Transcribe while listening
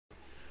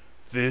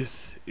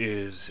This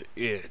is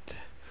it.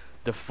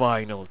 The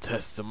final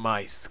test of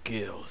my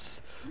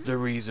skills. The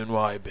reason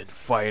why I've been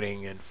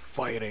fighting and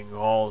fighting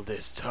all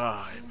this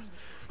time.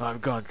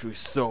 I've gone through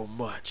so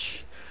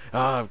much.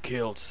 I've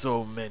killed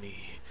so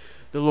many.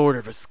 The Lord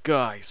of the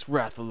Skies,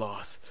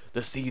 Rathalos,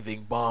 the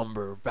Seething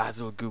Bomber,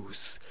 Basil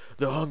Goose,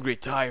 the Hungry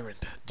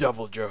Tyrant,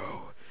 Double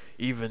Joe,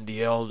 even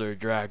the Elder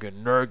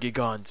Dragon,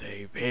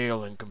 Nergigante,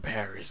 pale in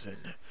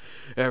comparison.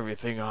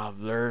 Everything I've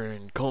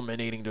learned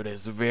culminating to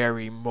this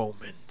very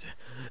moment.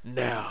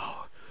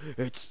 Now,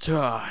 it's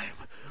time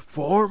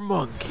for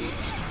Monkey.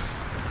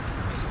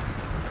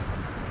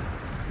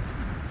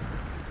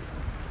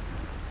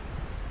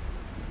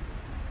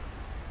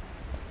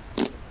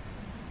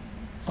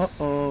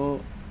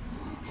 Uh-oh.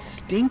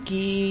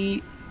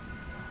 Stinky.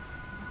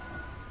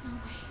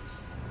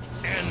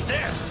 And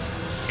this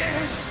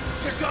is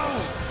to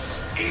go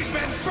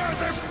even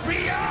further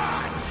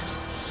beyond!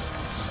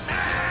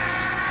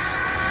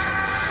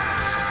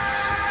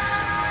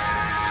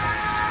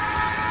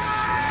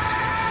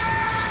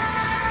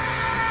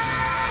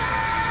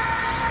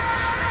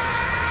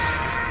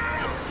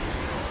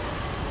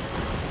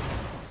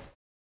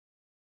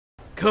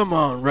 Come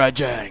on,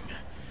 Rajang.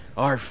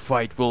 Our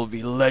fight will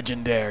be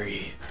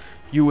legendary.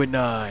 You and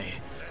I,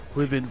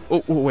 we've been.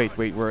 Oh, wait,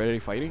 we're already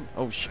fighting?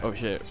 Oh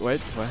shit.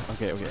 What?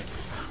 Okay.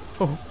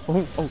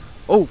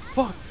 Oh,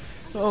 fuck.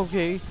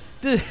 Okay.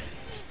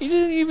 He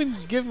didn't even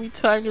give me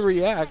time to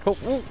react. Oh,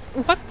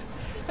 what?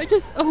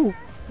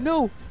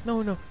 No.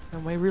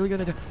 Am I really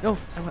gonna die? No.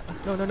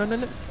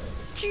 No.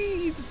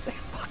 Jesus, I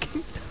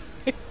fucking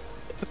died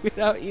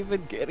without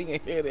even getting a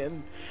hit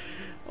in.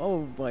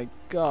 Oh my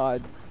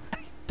god.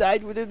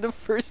 Died within the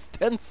first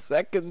 10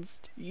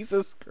 seconds.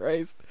 Jesus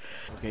Christ.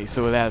 Okay,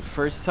 so that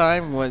first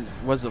time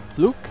was a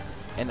fluke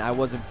and I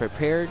wasn't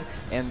prepared,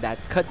 and that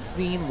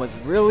cutscene was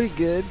really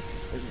good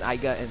and I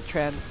got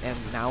entranced, and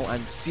now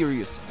I'm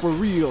serious, for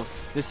real.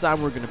 This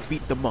time we're gonna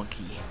beat the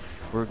monkey.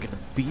 We're gonna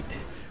beat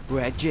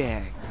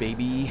Rajang,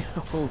 baby.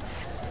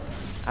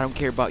 I don't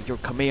care about your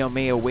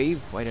Kamehameha wave.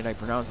 Why did I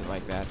pronounce it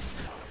like that?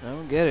 I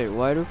don't get it.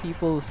 Why do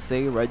people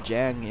say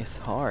Rajang is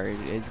hard?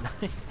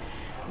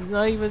 It's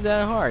not even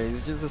that hard.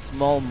 It's just a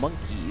small monkey.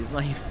 It's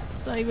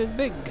not even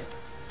big.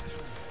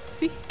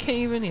 See, can't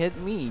even hit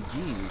me.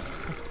 Jeez.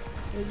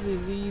 This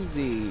is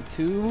easy.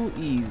 Too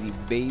easy,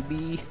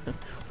 baby.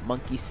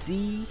 Monkey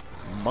see,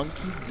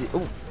 monkey do.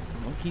 Oh,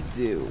 monkey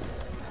do.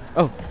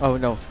 Oh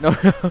no. No,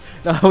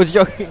 I was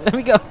joking. Let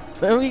me go.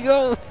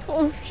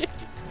 Oh shit.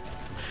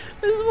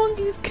 This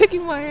monkey's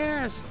kicking my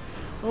ass.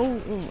 Oh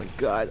my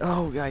god.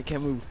 Oh god, I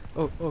can't move.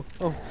 Oh.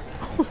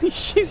 Holy shit,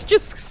 she's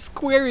just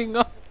squaring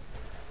up.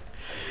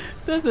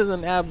 This is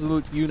an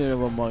absolute unit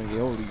of a monkey.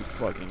 Holy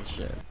fucking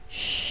shit.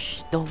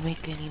 Shh, don't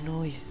make any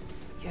noise.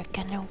 You're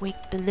gonna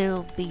wake the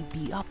little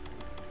baby up.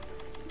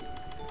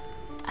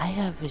 I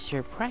have a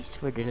surprise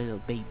for the little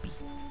baby.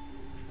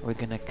 We're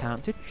gonna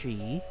count to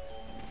 3.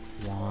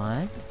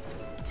 1,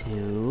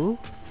 2,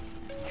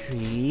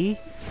 3.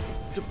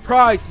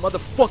 Surprise,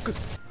 motherfucker!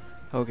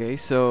 Okay,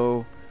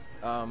 so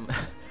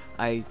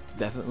I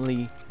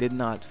definitely did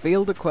not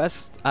fail the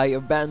quest. I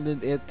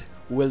abandoned it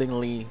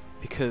willingly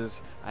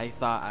because I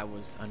thought I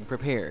was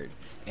unprepared,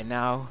 and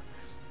now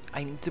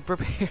I need to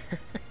prepare.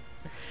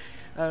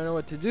 I don't know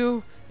what to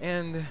do,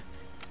 and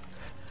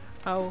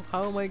how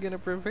am I gonna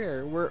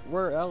prepare?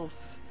 Where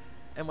else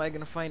am I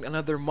gonna find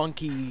another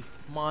monkey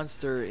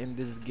monster in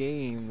this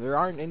game? There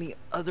aren't any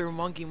other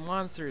monkey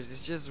monsters.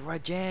 It's just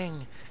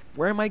Rajang.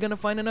 Where am I gonna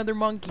find another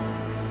monkey?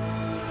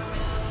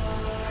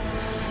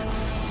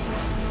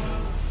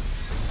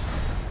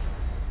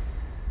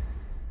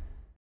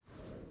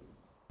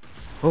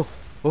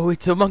 Oh,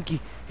 it's a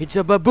monkey. It's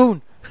a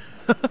baboon.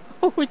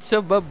 Oh, it's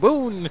a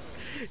baboon.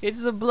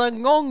 It's a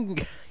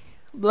blangong.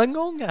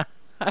 Blangonga.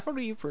 How do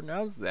you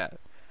pronounce that?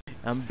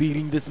 I'm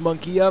beating this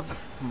monkey up.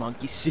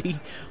 Monkey see,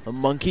 a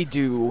monkey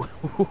do.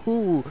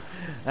 Who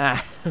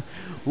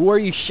are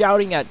you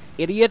shouting at,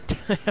 idiot?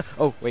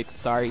 Oh, wait,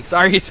 sorry.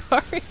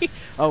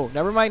 Oh,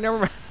 never mind.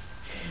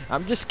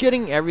 I'm just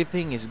kidding.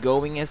 Everything is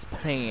going as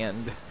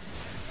planned.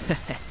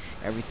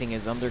 Everything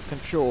is under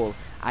control.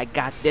 I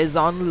got this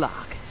on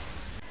lock.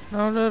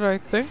 Now that I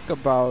think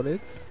about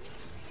it,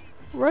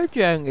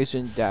 Rajang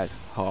isn't that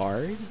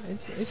hard.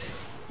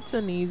 It's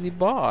an easy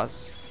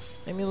boss.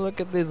 I mean, look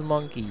at this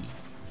monkey.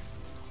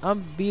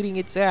 I'm beating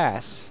its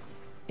ass.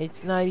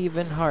 It's not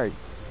even hard.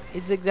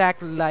 It's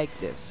exactly like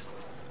this.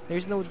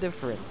 There's no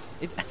difference.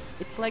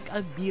 It's like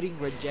I'm beating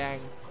Rajang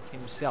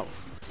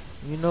himself.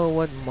 You know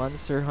what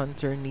Monster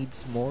Hunter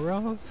needs more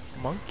of?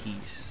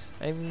 Monkeys.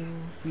 I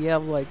mean, we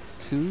have like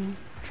 2,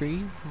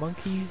 3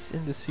 monkeys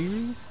in the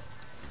series.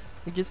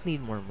 We just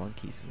need more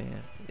monkeys,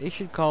 man. They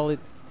should call it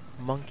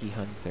Monkey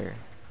Hunter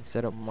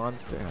instead of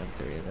Monster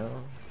Hunter, you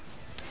know?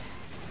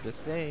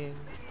 Just saying.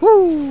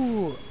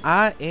 Woo!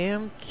 I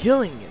am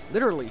killing it,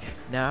 literally.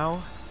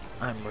 Now,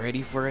 I'm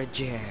ready for a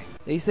jag.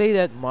 They say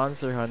that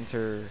Monster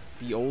Hunter,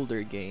 the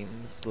older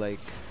games,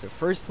 like the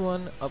first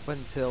one up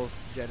until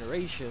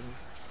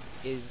Generations,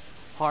 is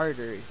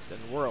harder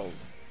than World.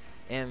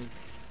 And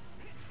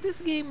This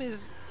game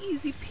is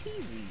easy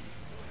peasy.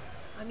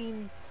 I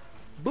mean,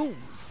 boom,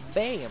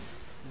 bam,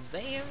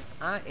 zam,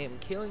 I am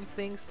killing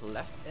things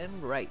left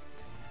and right.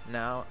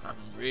 Now I'm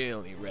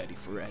really ready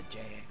for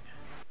Rajang.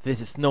 This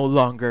is no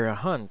longer a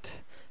hunt.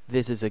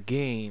 This is a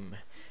game.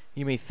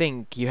 You may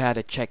think you had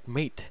a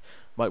checkmate,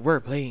 but we're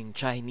playing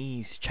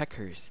Chinese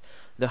checkers.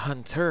 The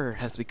hunter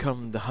has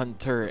become the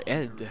hunter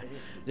Ed.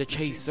 The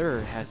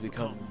chaser has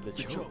become the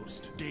chose.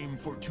 Dame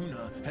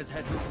Fortuna has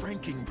had her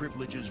franking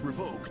privileges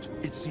revoked.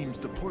 It seems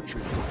the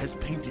portrait has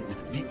painted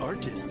the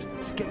artist,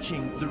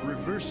 sketching the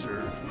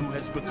reverser, who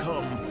has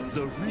become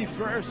the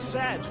reversed.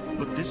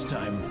 But this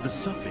time, the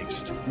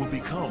suffixed will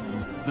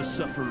become the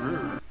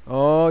sufferer.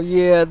 Oh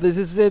yeah, this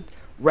is it.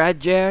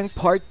 Rajang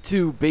Part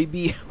 2,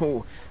 baby.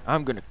 Oh,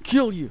 I'm gonna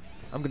kill you.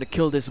 I'm gonna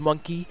kill this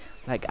monkey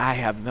like I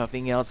have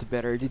nothing else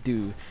better to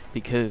do,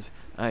 because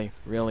I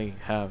really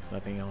have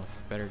nothing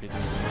else better to do.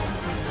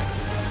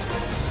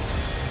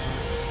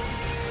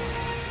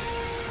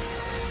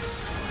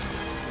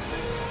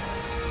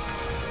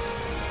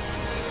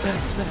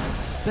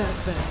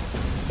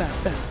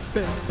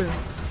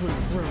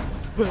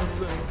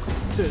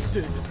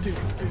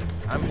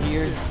 I'm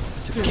here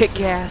to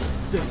kick ass,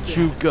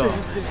 chew gum,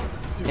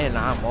 and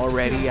I'm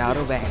already out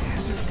of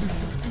ass.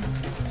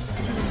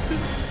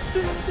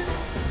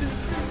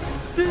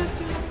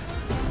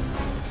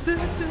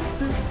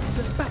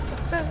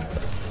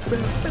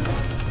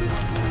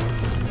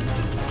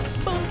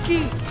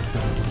 Monkey!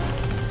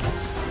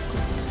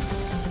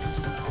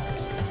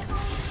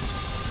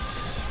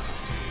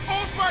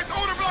 Old Spice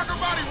odor blocker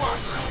body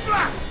wash.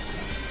 Black.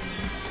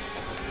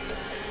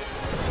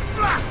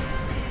 Black.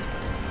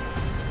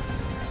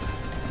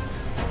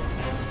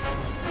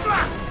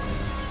 Black.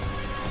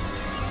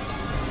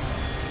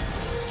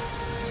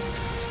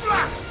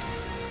 Black.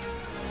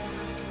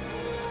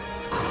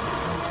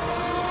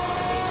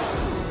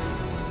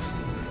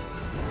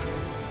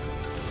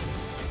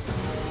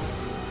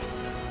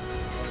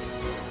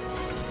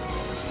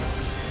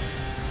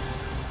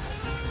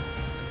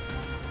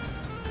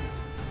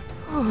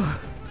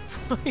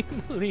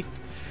 Finally!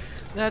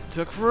 That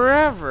took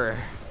forever!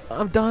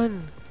 I'm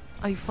done!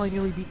 I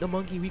finally beat the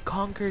monkey. We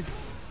conquered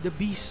the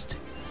beast,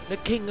 the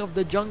king of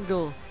the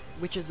jungle,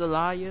 which is a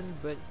lion,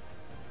 but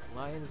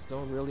lions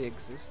don't really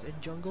exist in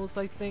jungles,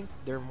 I think.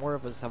 They're more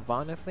of a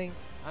savanna thing.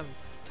 I'm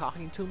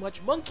talking too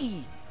much.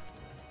 Monkey!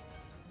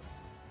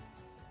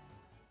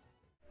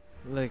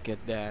 Look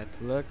at that.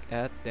 Look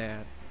at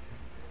that.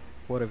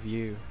 What a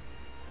view.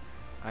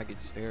 I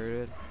could stare at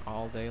it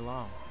all day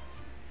long.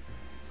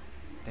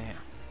 Damn.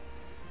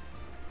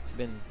 It's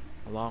been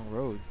a long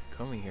road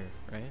coming here,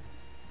 right?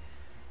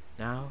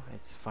 Now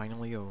it's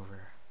finally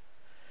over.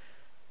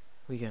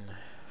 We can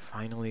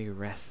finally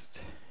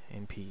rest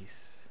in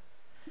peace.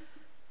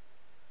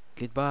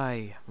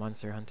 Goodbye,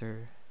 Monster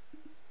Hunter.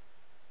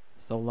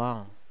 So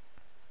long,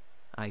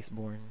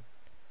 Iceborne.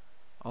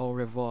 Au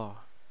revoir,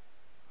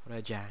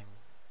 Rajang.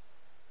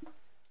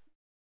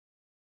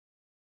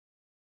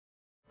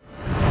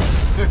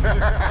 What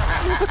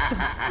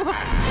the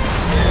fuck?